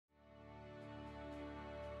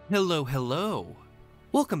Hello, hello!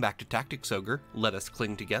 Welcome back to Tactics Ogre, Let Us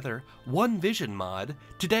Cling Together, One Vision mod.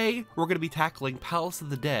 Today, we're going to be tackling Palace of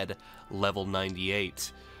the Dead, level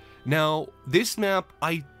 98. Now, this map,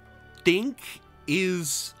 I think,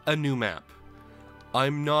 is a new map.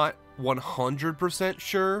 I'm not 100%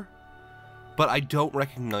 sure, but I don't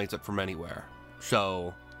recognize it from anywhere.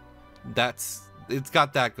 So, it's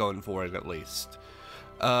got that going for it, at least.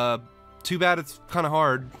 Too bad it's kind of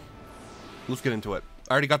hard. Let's get into it.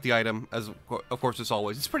 I already got the item, as of course as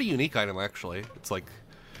always. It's a pretty unique item, actually. It's like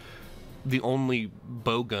the only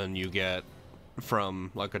bow gun you get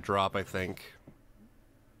from like a drop, I think.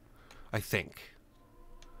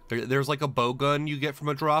 There's like a bow gun you get from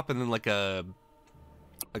a drop, and then like a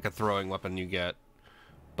throwing weapon you get.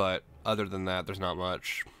 But other than that, there's not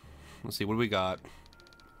much. Let's see, what do we got?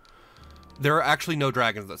 There are actually no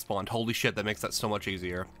dragons that spawned. Holy shit, that makes that so much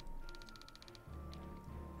easier.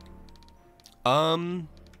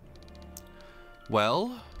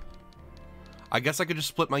 Well, I guess I could just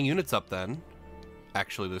split my units up then,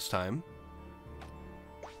 actually this time.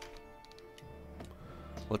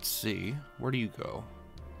 Let's see, where do you go?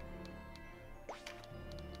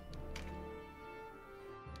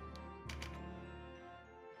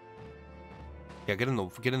 Yeah, get in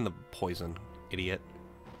the poison, idiot.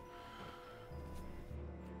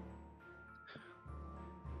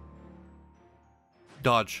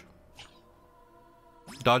 Dodge.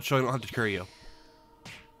 Dodge so I don't have to carry you.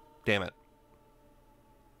 Damn it.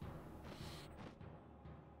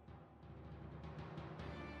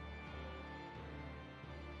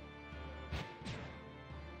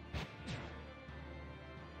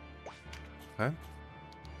 Okay.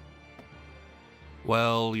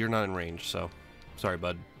 Well, you're not in range, so sorry,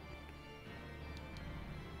 bud.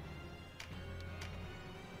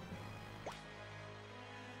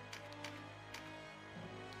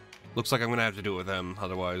 Looks like I'm gonna have to do it with him,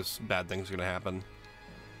 otherwise bad things are gonna happen.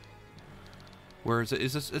 Where is it?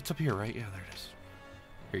 Is this? It's up here, right? Yeah, there it is.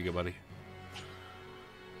 Here you go, buddy.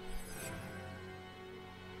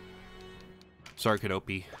 Sorry,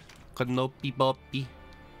 Kanopi. Kanopi Boppy.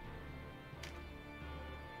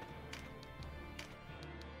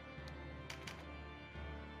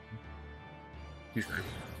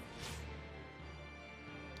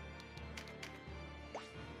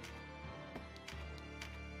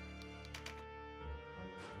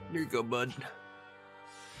 Here you go, bud.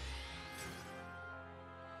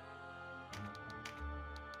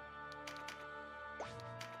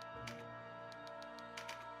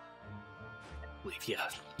 Leaf, yeah.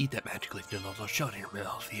 Eat that magic leaf noodle, I'll shove it in your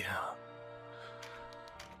mouth, yeah.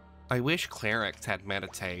 I wish clerics had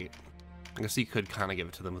meditate. I guess you could kind of give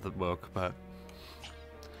it to them with a book, but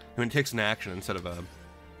I mean, it takes an action instead of an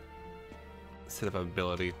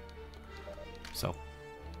ability, so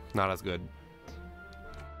not as good.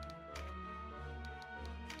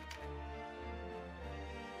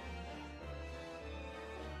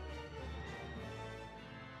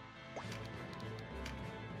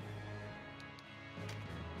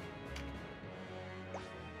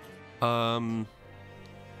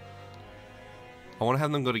 I want to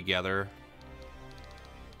have them go together.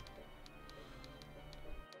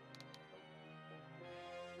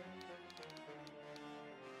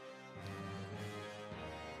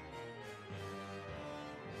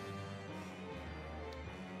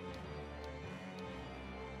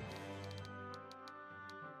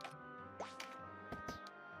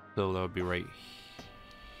 So that would be right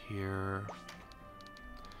here.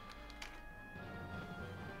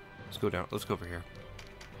 Let's go down. Let's go over here.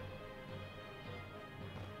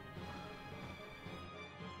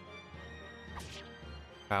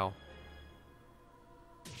 Ow.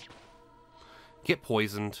 Get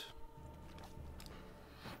poisoned.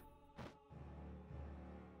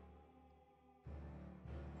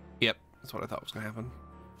 Yep, that's what I thought was gonna happen.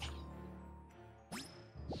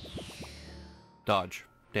 Dodge.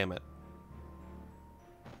 Damn it.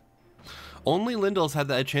 Only Lindell's had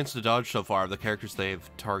that chance to dodge so far of the characters they've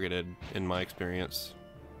targeted, in my experience.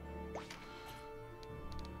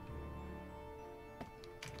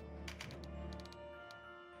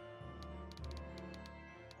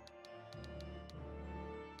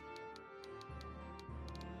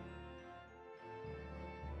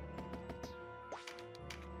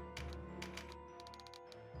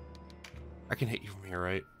 I can hit you from here,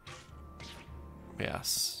 right?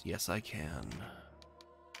 Yes. Yes, I can.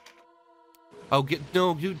 Oh,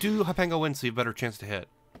 do Hapango win so you have a better chance to hit.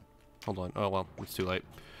 Hold on. Oh, well, it's too late.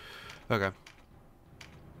 Okay.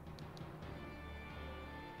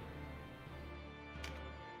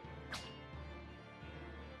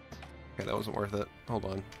 Okay, that wasn't worth it. Hold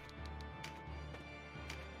on.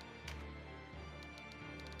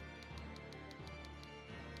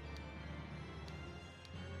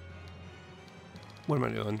 What am I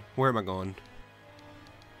doing? Where am I going?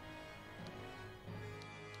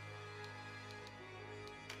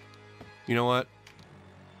 You know what?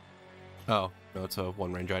 Oh, no, it's a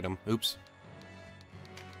one-range item. Oops.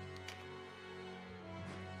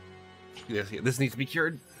 Yes, this needs to be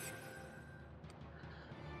cured.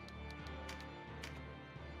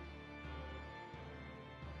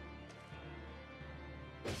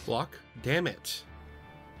 Block? Damn it.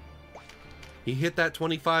 He hit that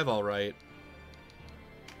 25 all right.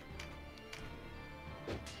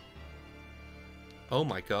 Oh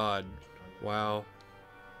my god. Wow.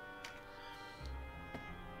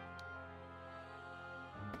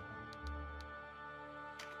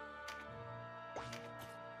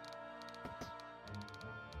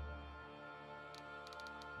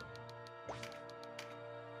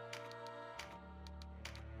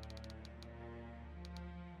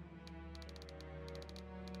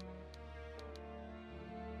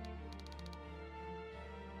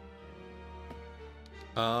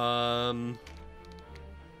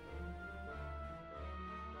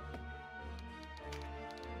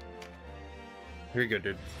 Here you go,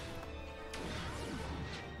 dude.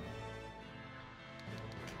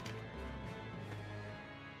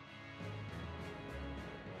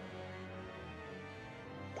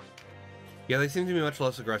 Yeah, they seem to be much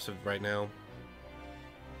less aggressive right now.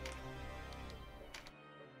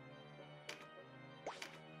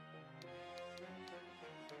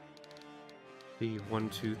 The 1,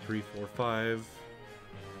 2, 3, 4, 5,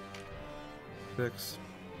 6.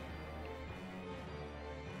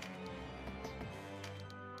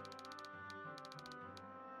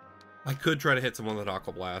 I could try to hit someone with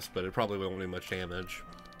Aqua Blast, but it probably won't do much damage.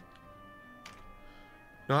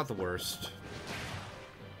 Not the worst.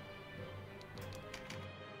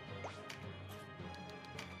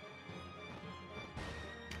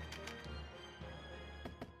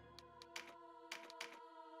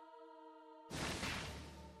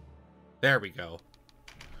 There we go.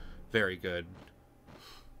 Very good.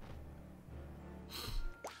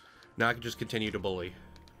 Now I can just continue to bully.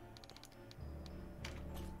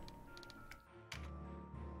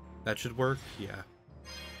 That should work? Yeah.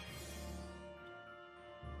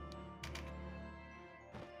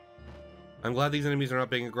 I'm glad these enemies are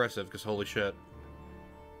not being aggressive, because holy shit.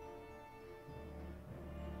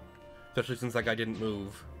 Especially since that guy didn't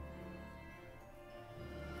move.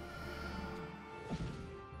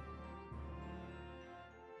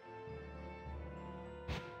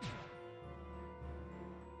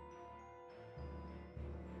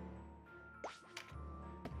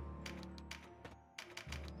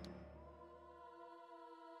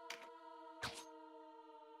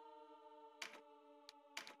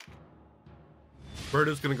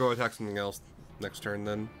 Birdo's gonna go attack something else next turn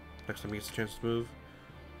then. Next time he gets a chance to move.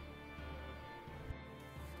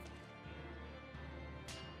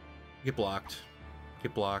 Get blocked.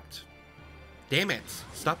 Get blocked. Damn it!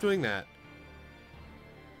 Stop doing that.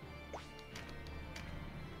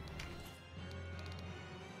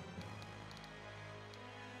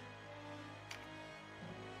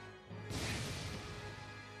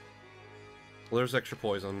 Well, there's extra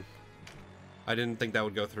poison. I didn't think that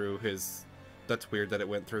would go through his... That's weird that it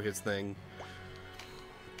went through his thing.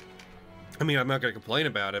 I mean, I'm not gonna complain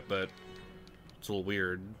about it, but it's a little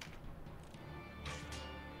weird.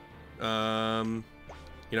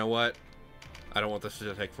 You know what? I don't want this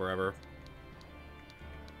to take forever.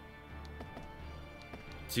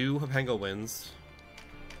 2 Hapango wins,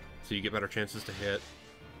 so you get better chances to hit.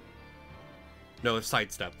 No, it's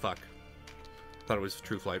sidestep. Fuck. Thought it was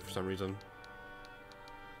True Flight for some reason.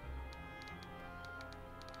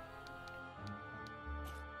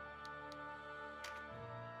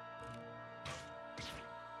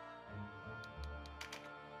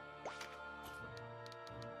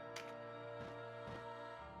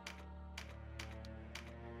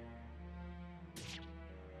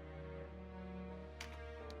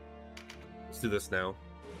 Let's do this now.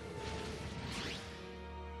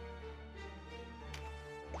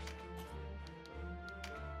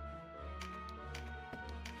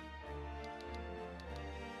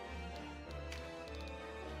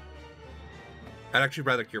 I'd actually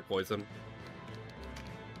rather cure poison.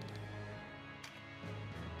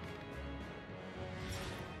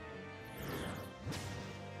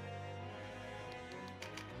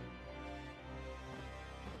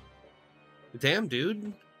 Damn,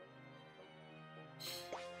 dude.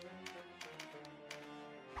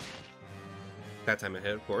 That time it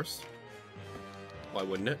hit, of course. Why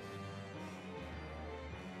wouldn't it?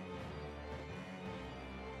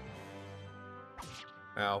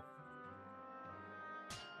 Ow.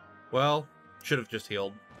 Well, should have just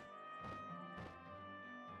healed.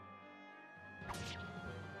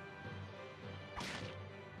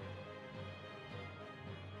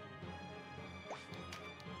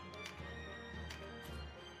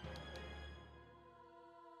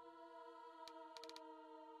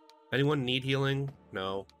 Anyone need healing?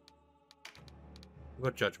 No. What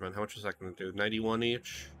about Judgment? How much is that going to do? 91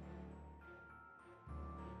 each?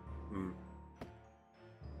 Hmm.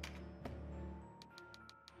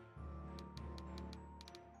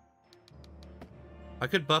 I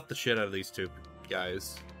could buff the shit out of these two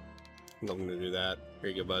guys. I'm going to do that. Here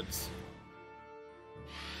you go, buds.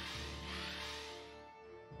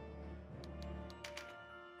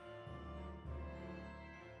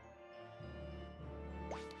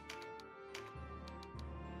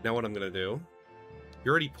 Now what I'm going to do...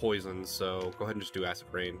 You're already poisoned, so go ahead and just do Acid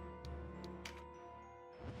Rain.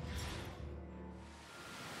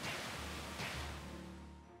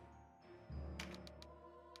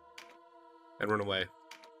 And run away.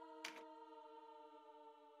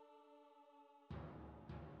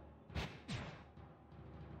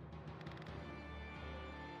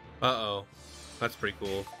 Uh-oh. That's pretty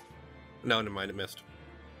cool. No, never mind, it missed.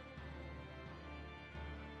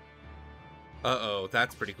 Uh-oh,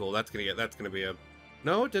 that's pretty cool. That's gonna be a...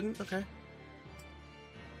 No, it didn't. Okay.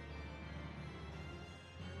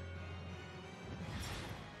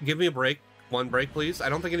 Give me a break. One break, please. I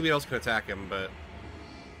don't think anybody else can attack him, but...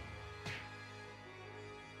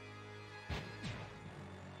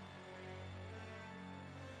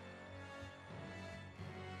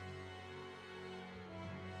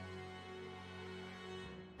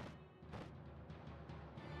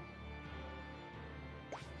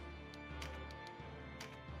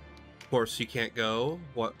 Of course, you can't go.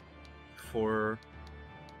 What for?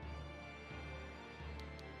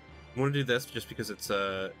 I want to do this just because it's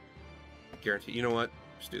a guarantee. You know what?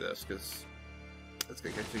 Just do this because that's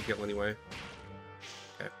gonna get you kill anyway.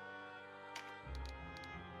 Okay.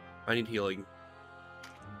 I need healing.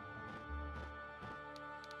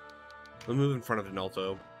 We'll move in front of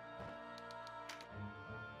Denalto.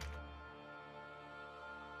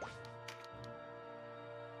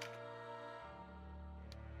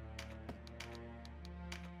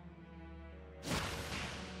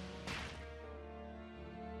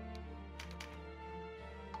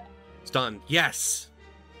 Done. Yes!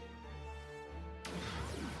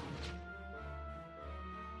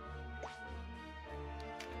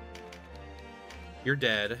 You're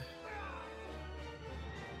dead.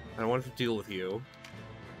 I don't want to deal with you.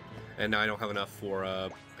 And now I don't have enough for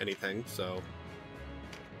anything, so...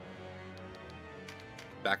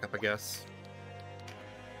 Back up, I guess.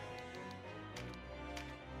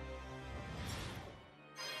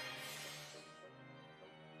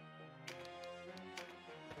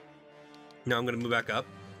 Now I'm going to move back up.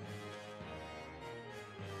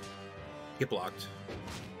 Get blocked.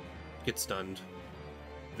 Get stunned.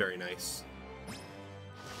 Very nice.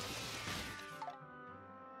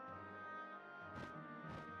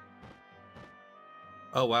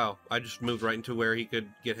 Oh wow, I just moved right into where he could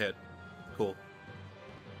get hit. Cool.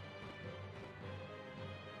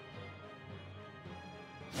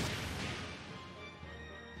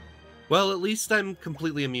 Well, at least I'm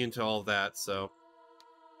completely immune to all of that, so...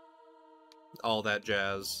 all that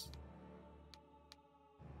jazz.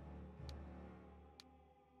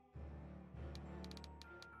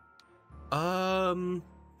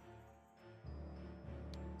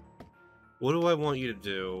 What do I want you to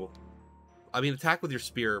do? I mean, attack with your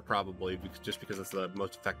spear, probably, just because it's the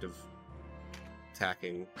most effective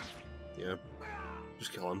attacking. Yeah.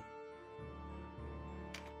 Just kill him.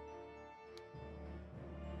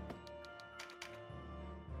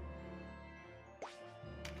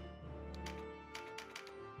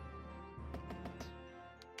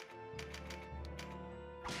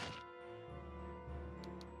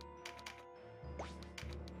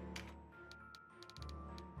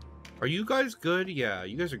 Are you guys good? Yeah,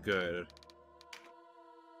 you guys are good.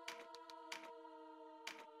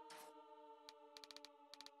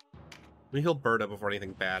 Let me heal Bird up before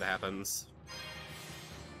anything bad happens.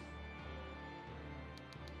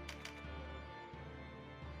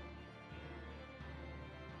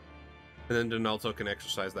 And then Denalto can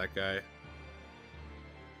exercise that guy.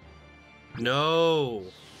 No!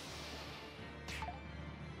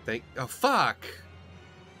 Oh, fuck!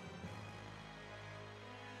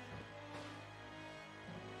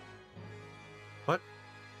 What?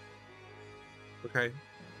 Okay.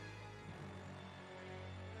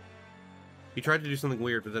 He tried to do something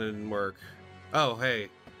weird, but then it didn't work. Oh, hey.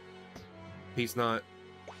 He's not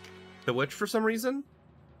the witch for some reason?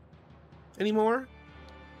 Anymore?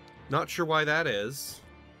 Not sure why that is.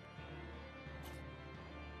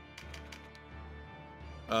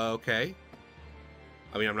 Okay.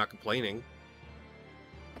 I mean, I'm not complaining.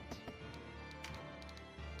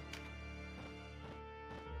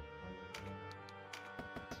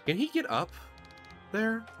 Can he get up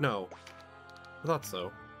there? No. I thought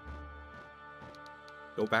so.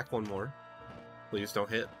 Go back one more. Please don't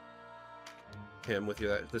hit him with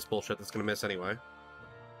this bullshit that's gonna miss anyway.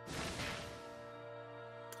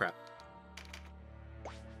 Crap.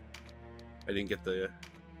 I didn't get the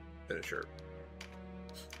finisher.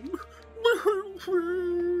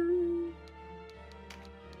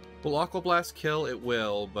 Will Aqua Blast kill? It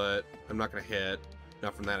will, but I'm not gonna hit.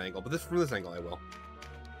 Not from that angle, but from this angle I will.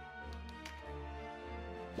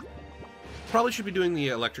 Probably should be doing the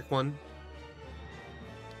electric one.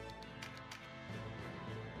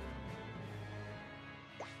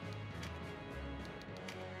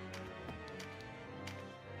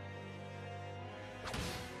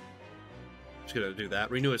 Just gonna do that.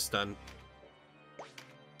 Renew his stun.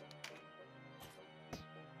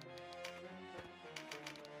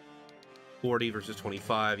 $40 versus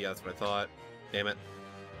 25. Yeah, that's what I thought. Damn it.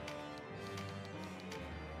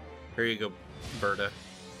 Here you go, Berta.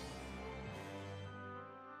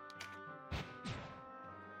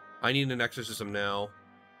 I need an exorcism now.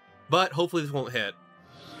 But hopefully this won't hit.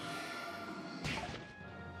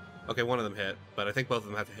 Okay, one of them hit, but I think both of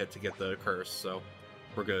them have to hit to get the curse, so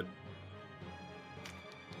we're good.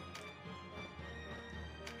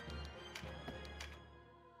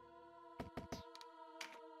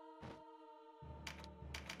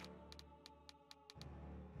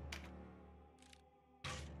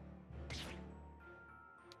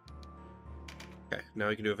 Okay, now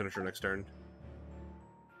we can do a finisher next turn.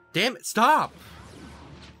 Damn it, stop!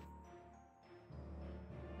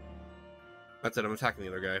 That's it, I'm attacking the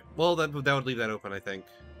other guy. Well, that would leave that open, I think.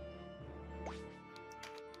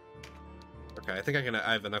 Okay, I think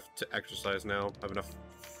I have enough to exercise now. I have enough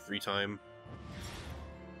free time.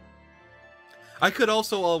 I could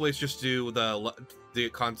also always just do the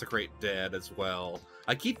Consecrate Dead as well.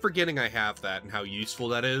 I keep forgetting I have that and how useful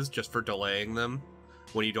that is just for delaying them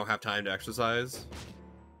when you don't have time to exercise.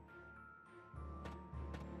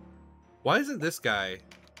 Why isn't this guy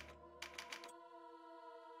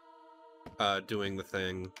doing the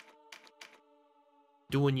thing?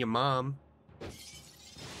 Doing your mom.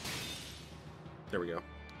 There we go.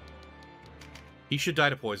 He should die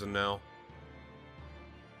to poison now.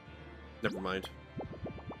 Never mind.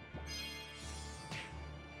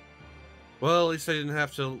 Well, at least I didn't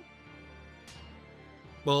have to...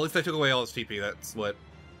 Well, at least I took away all his TP. That's what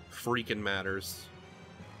freaking matters.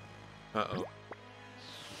 Uh-oh.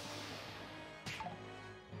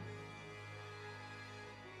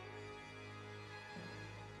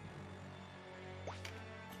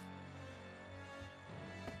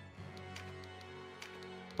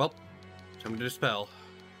 Well, time to dispel.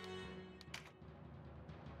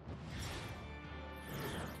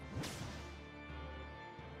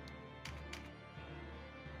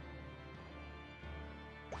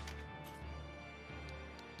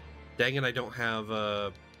 Dang it, I don't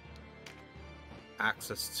have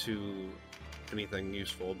access to anything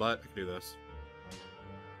useful, but I can do this.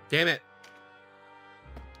 Damn it!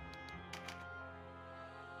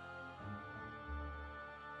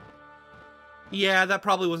 Yeah, that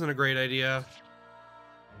probably wasn't a great idea.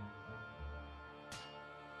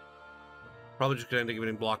 Probably just gonna end up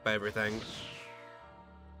getting blocked by everything.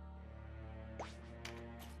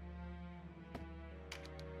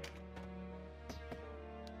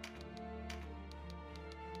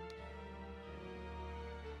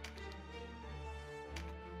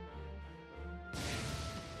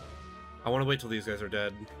 I want to wait till these guys are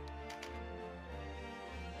dead.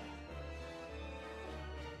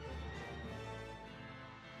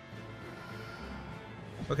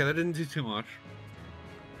 Okay, that didn't do too much.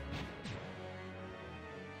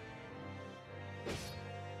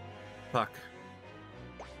 Fuck.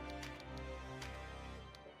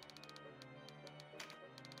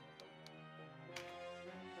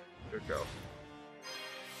 There we go.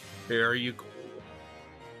 Here you go.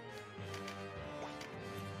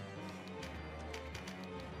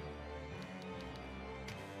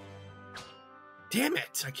 Damn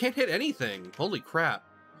it! I can't hit anything. Holy crap!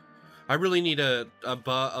 I really need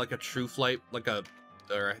like a true flight,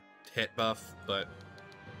 or a hit buff, but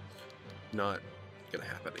not gonna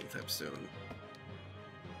happen anytime soon.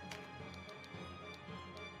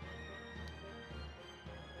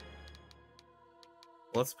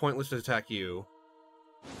 Well, it's pointless to attack you.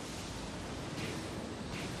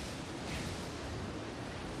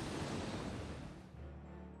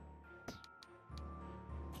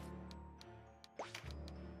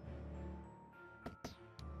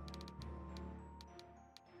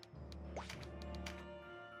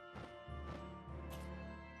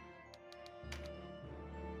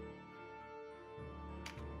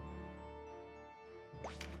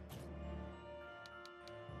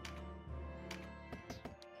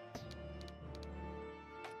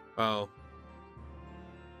 Oh.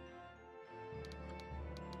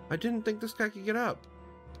 I didn't think this guy could get up.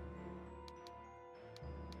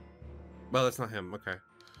 Well, that's not him. Okay.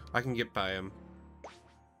 I can get by him.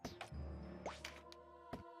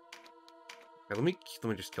 Okay, let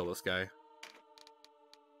me just kill this guy.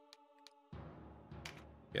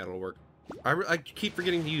 Yeah, it'll work. I keep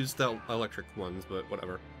forgetting to use the electric ones, but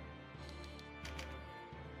whatever.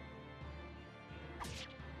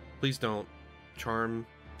 Please don't. Charm.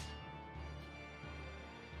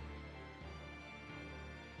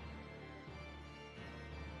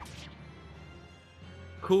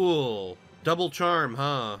 Cool. Double charm,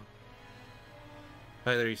 huh?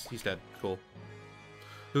 Oh, there he's dead. Cool.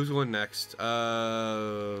 Who's going next?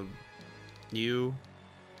 You. 2,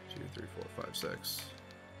 3, 4, 5, 6.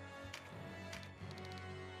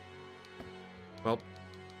 Well.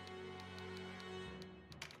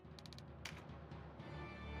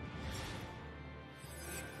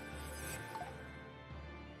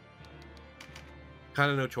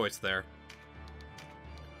 Kind of no choice there.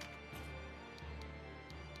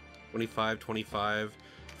 25, 25.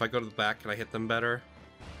 If I go to the back, can I hit them better?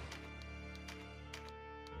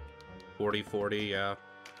 40, 40, yeah.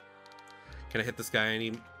 Can I hit this guy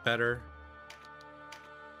any better?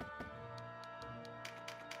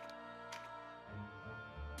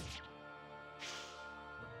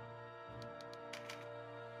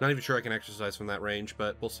 Not even sure I can exercise from that range,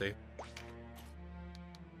 but we'll see.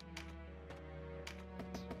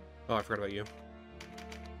 Oh, I forgot about you.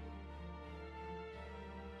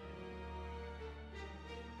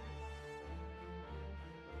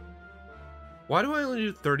 Why do I only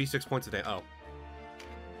do 36 points a day? Oh.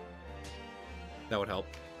 That would help.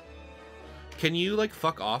 Can you, like,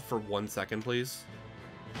 fuck off for 1 second, please?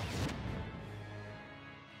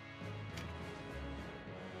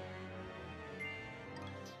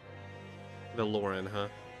 The Lauren, huh?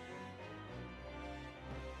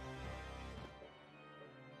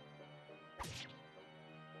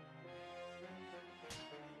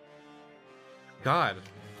 God.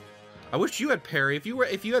 I wish you had parry. If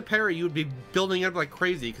you had parry, you would be building up like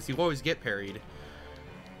crazy because you always get parried.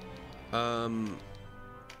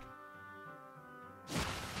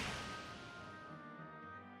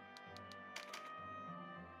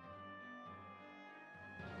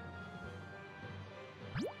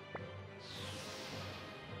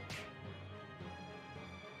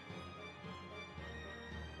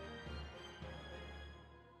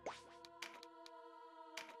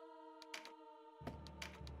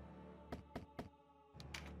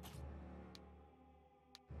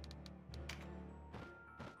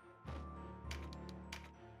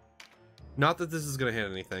 Not that this is gonna hit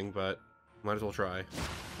anything, but might as well try.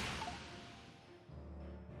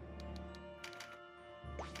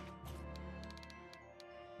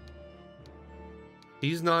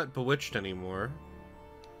 He's not bewitched anymore.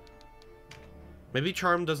 Maybe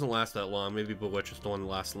Charm doesn't last that long. Maybe Bewitch is the one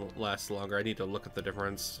that lasts longer. I need to look at the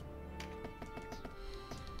difference.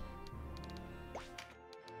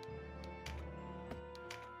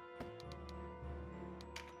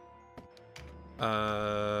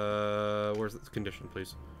 Where's the condition,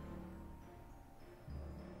 please?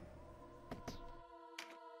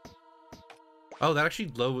 Oh, that actually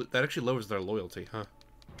lowers their loyalty, huh?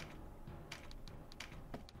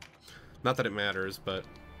 Not that it matters, but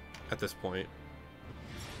at this point.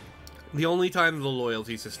 The only time the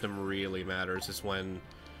loyalty system really matters is when,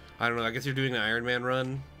 I don't know, I guess you're doing an Iron Man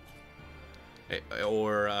run.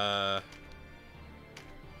 Or,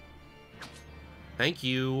 thank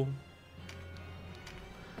you.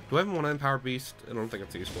 Do I have a 1-9 Power Beast? I don't think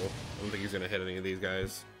it's useful. I don't think he's gonna hit any of these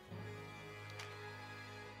guys.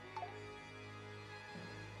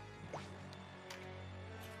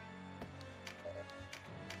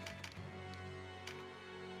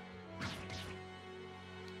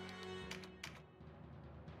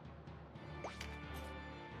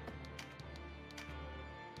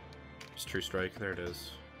 It's True Strike. There it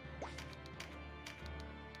is.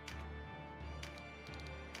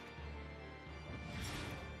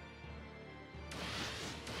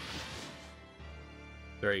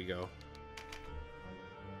 There you go.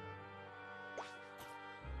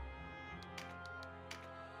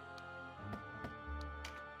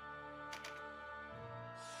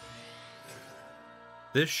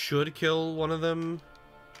 This should kill one of them.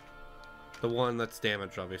 The one that's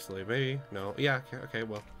damaged, obviously. Maybe? No. Yeah, okay,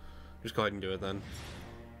 well. Just go ahead and do it then.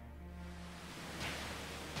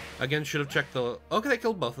 Again, should have checked the... Okay, that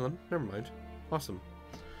killed both of them. Never mind. Awesome.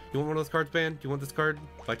 You want one of those cards banned? Do you want this card?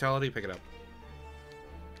 Vitality? Pick it up.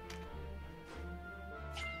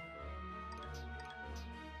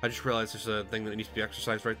 I just realized there's a thing that needs to be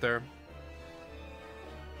exercised right there.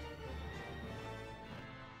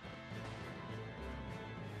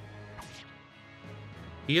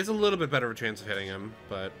 He has a little bit better of a chance of hitting him,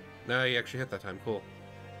 but no, he actually hit that time. Cool.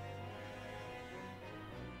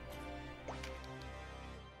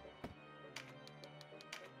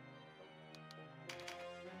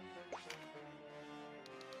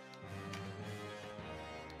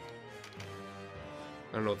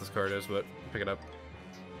 I don't know what this card is, but pick it up.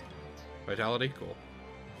 Vitality? Cool.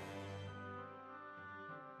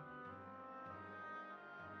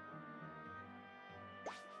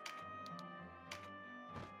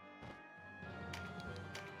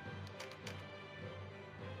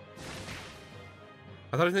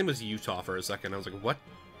 I thought his name was Utah for a second. I was like, what?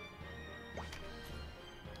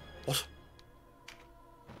 What?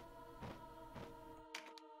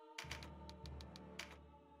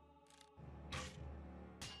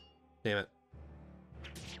 Damn it.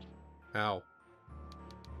 Ow.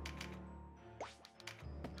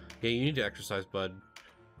 Yeah, you need to exercise, bud.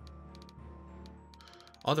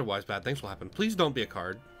 Otherwise, bad things will happen. Please don't be a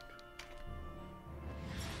card.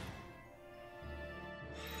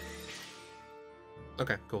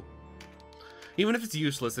 Okay, cool. Even if it's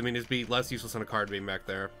useless, I mean, it'd be less useless than a card being back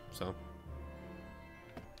there, so.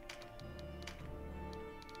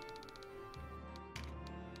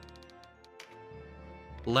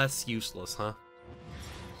 Less useless, huh?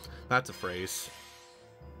 That's a phrase.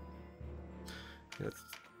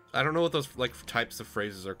 I don't know what those, like, types of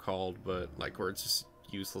phrases are called, but, like, where it's just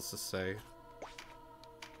useless to say.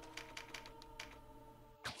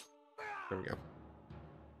 There we go.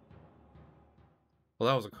 Well,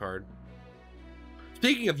 that was a card.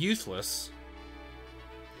 Speaking of useless...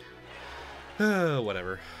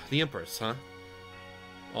 whatever. The Empress, huh?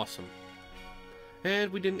 Awesome.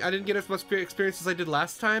 And I didn't get as much experience as I did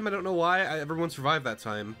last time. I don't know why. Everyone survived that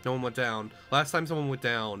time. No one went down. Last time someone went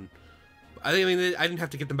down. I mean, I didn't have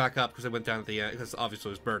to get them back up because I went down at the end. Because obviously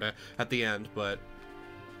it was Berta at the end. But,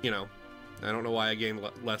 you know. I don't know why I gained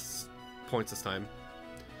less points this time.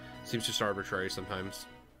 Seems just arbitrary sometimes.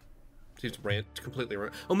 Seems completely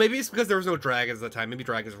random. Oh, maybe it's because there was no dragons at the time. Maybe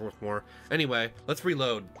dragons are worth more. Anyway, let's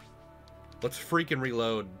reload. Let's freaking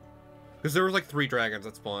reload. Because there was like 3 dragons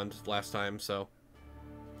that spawned last time, so...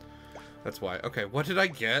 That's why. Okay, what did I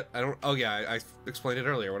get? I don't... Oh, yeah, I explained it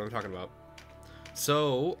earlier, what I'm talking about.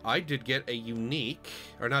 So, I did get a unique...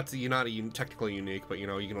 Or not technically unique, but, you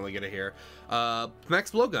know, you can only get it here.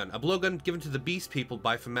 Max blowgun. A blowgun given to the Beast People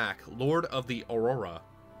by Famak, Lord of the Aurora.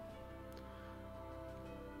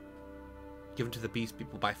 Given to the Beast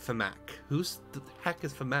People by Famak. Who's the heck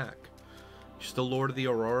is Famak? She's the Lord of the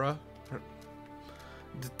Aurora?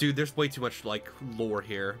 Dude, there's way too much, like, lore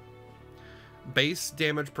here. Base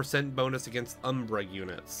damage % bonus against Umbra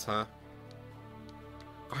units, huh?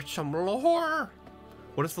 Got some lore!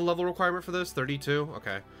 What is the level requirement for this? 32?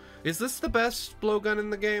 Okay. Is this the best blowgun in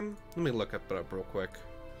the game? Let me look it up real quick.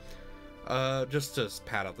 Just to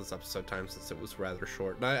pad out this episode time since it was rather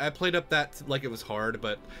short. And I played up that like it was hard,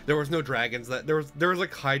 but there was no dragons that there was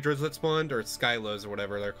like hydras that spawned, or Scyllas or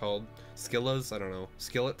whatever they're called. Scyllas? I don't know.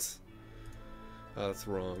 Skillets? That's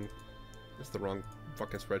wrong. That's the wrong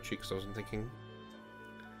fucking spreadsheet because I wasn't thinking.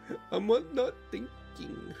 I'm not thinking.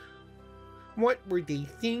 What were they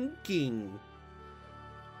thinking?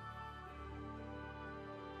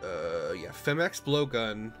 Yeah, Femax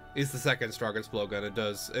blowgun is the second strongest blowgun.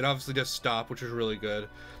 It obviously does stop, which is really good.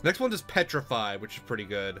 Next one does petrify, which is pretty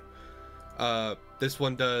good. This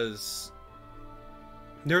one does...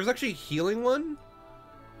 There's actually a healing one,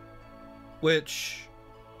 which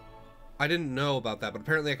I didn't know about that, but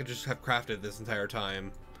apparently I could just have crafted this entire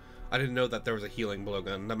time. I didn't know that there was a healing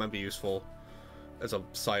blowgun. That might be useful as a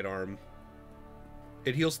sidearm.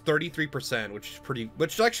 It heals 33%, which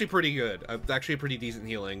is actually pretty good. Actually a pretty decent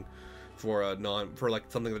healing for like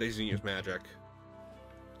something that doesn't use magic.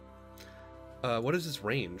 What is this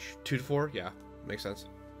range? 2 to 4? Yeah, makes sense.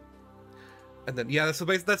 And then yeah, so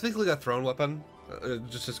that's basically a thrown weapon.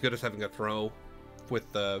 Just as good as having a throw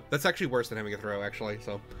with that's actually worse than having a throw actually,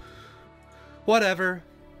 so whatever.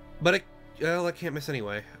 But well, I can't miss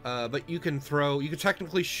anyway. But you can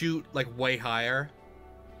technically shoot like way higher.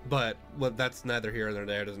 But, well, that's neither here nor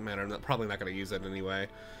there. It doesn't matter. I'm probably not going to use it anyway.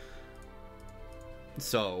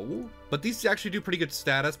 So, but these actually do pretty good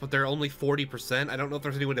status, but they're only 40%. I don't know if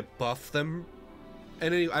there's any way to buff them. I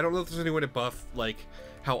don't know if there's any way to buff, like,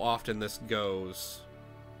 how often this goes.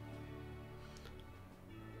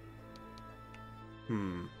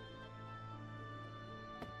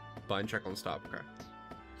 Bind, check on stop. Okay.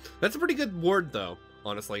 That's a pretty good ward, though,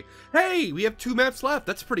 honestly. Hey, we have 2 maps left.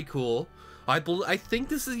 That's pretty cool. I think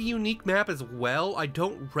this is a unique map as well. I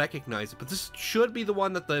don't recognize it, but this should be the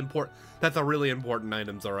one that the really important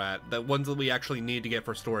items are at. The ones that we actually need to get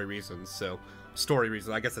for story reasons. So, story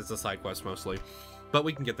reasons. I guess it's a side quest mostly. But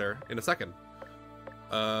we can get there in a second.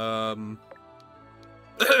 Sorry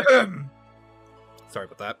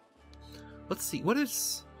about that. Let's see, what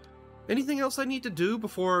is... Anything else I need to do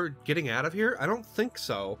before getting out of here? I don't think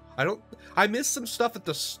so. I missed some stuff at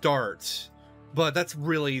the start, but that's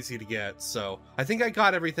really easy to get, so I think I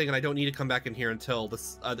got everything and I don't need to come back in here until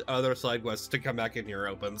this other side quest to come back in here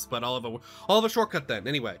opens, but I'll have a shortcut then.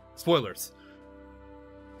 Anyway, spoilers.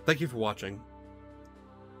 Thank you for watching.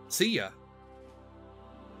 See ya.